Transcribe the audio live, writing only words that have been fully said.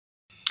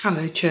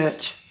Hello,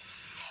 church.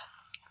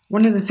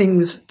 One of the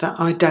things that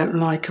I don't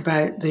like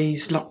about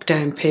these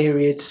lockdown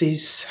periods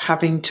is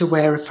having to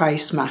wear a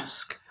face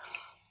mask.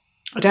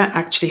 I don't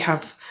actually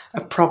have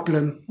a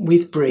problem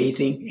with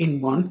breathing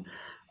in one,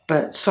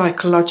 but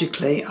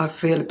psychologically I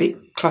feel a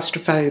bit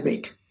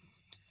claustrophobic.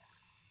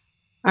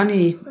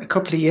 Only a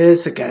couple of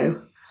years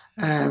ago,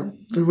 the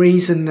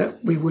reason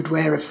that we would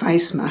wear a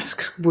face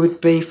mask would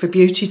be for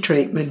beauty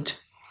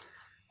treatment.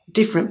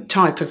 Different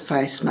type of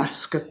face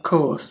mask, of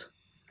course.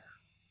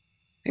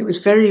 It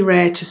was very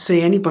rare to see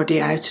anybody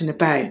out and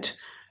about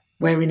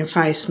wearing a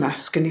face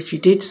mask, and if you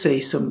did see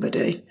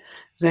somebody,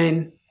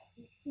 then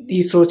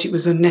you thought it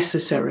was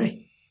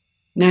unnecessary.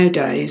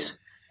 Nowadays,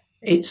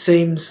 it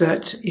seems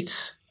that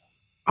it's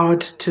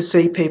odd to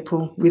see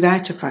people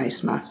without a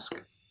face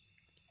mask.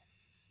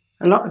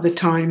 A lot of the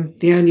time,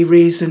 the only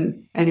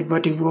reason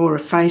anybody wore a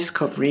face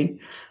covering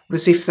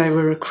was if they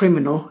were a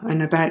criminal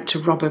and about to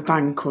rob a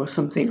bank or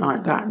something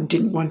like that and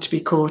didn't want to be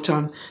caught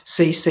on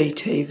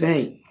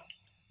CCTV.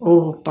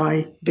 Or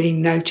by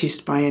being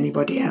noticed by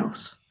anybody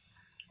else.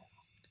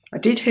 I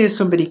did hear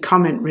somebody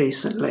comment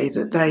recently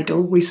that they'd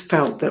always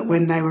felt that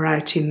when they were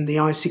out in the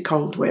icy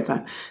cold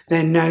weather,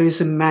 their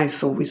nose and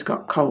mouth always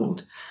got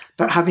cold,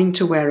 but having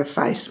to wear a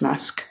face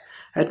mask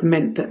had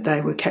meant that they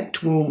were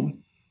kept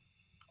warm.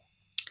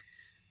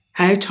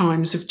 How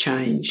times have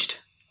changed.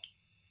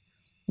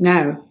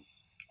 Now,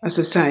 as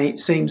I say, it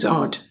seems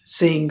odd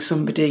seeing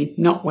somebody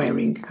not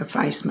wearing a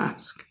face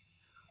mask.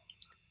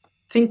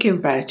 Thinking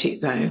about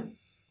it though,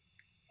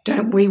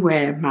 don't we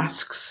wear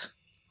masks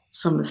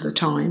some of the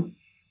time?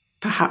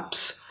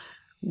 Perhaps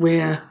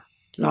we're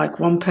like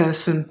one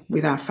person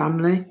with our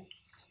family,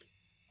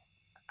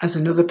 as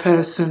another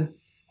person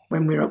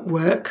when we're at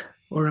work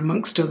or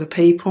amongst other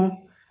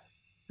people,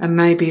 and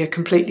maybe a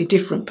completely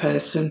different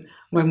person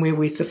when we're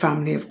with the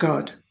family of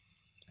God.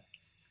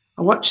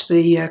 I watched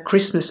the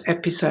Christmas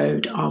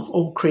episode of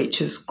All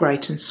Creatures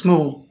Great and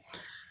Small,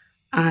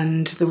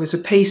 and there was a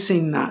piece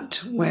in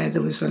that where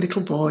there was a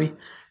little boy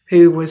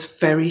who was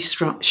very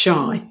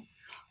shy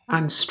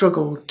and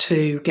struggled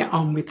to get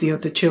on with the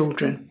other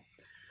children.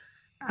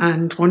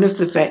 And one of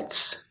the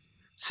vets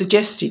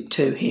suggested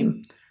to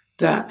him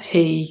that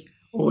he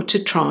ought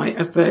to try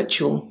a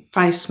virtual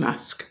face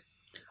mask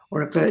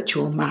or a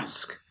virtual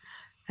mask.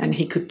 And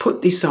he could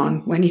put this on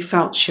when he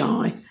felt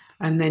shy,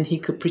 and then he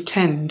could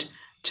pretend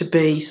to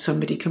be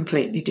somebody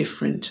completely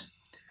different.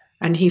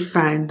 And he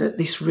found that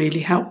this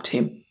really helped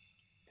him.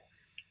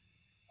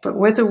 But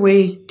whether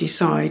we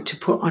decide to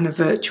put on a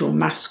virtual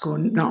mask or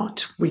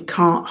not, we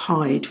can't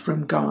hide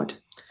from God.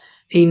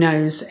 He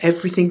knows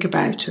everything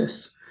about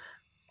us.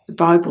 The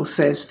Bible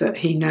says that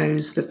he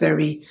knows the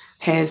very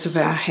hairs of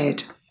our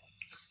head.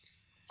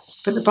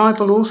 But the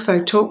Bible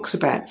also talks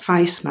about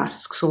face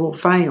masks or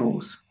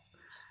veils.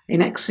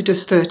 In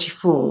Exodus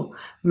 34,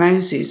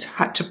 Moses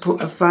had to put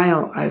a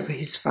veil over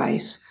his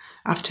face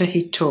after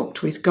he'd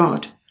talked with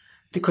God,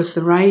 because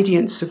the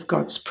radiance of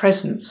God's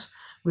presence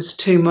was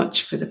too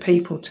much for the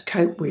people to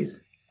cope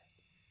with.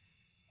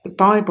 The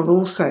Bible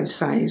also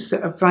says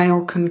that a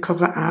veil can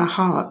cover our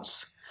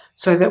hearts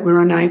so that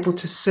we're unable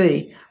to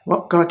see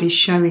what God is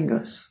showing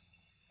us.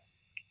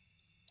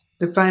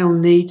 The veil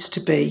needs to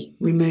be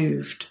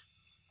removed.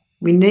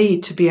 We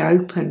need to be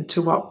open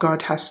to what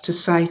God has to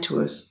say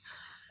to us,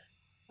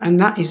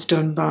 and that is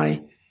done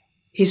by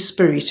His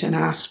Spirit and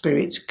our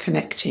spirit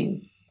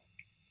connecting.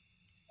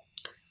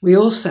 We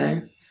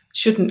also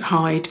shouldn't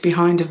hide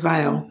behind a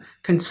veil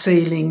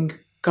concealing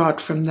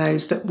God from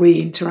those that we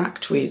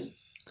interact with.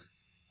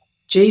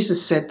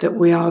 Jesus said that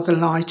we are the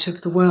light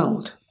of the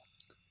world.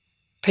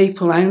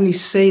 People only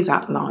see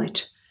that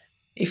light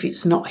if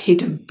it's not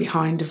hidden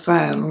behind a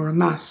veil or a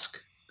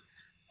mask.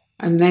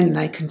 And then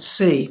they can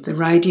see the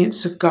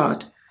radiance of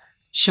God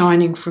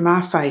shining from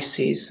our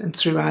faces and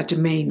through our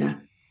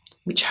demeanour,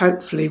 which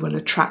hopefully will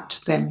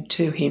attract them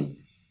to Him.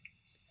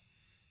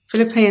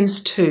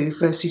 Philippians 2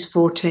 verses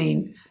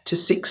 14 to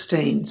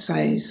 16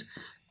 says,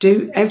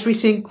 "Do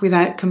everything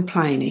without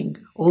complaining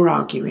or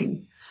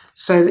arguing,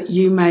 so that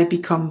you may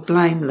become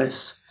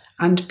blameless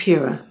and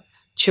pure,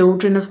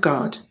 children of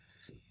God,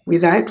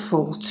 without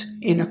fault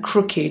in a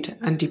crooked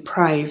and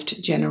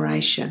depraved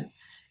generation,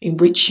 in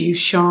which you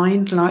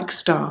shine like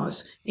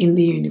stars in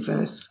the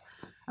universe,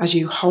 as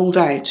you hold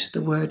out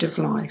the word of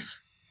life."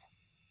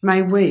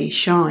 May we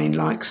shine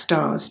like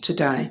stars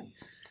today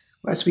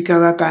as we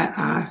go about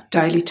our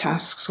daily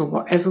tasks or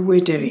whatever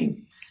we're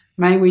doing.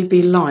 May we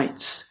be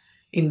lights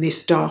in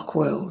this dark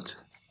world.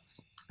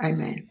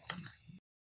 Amen.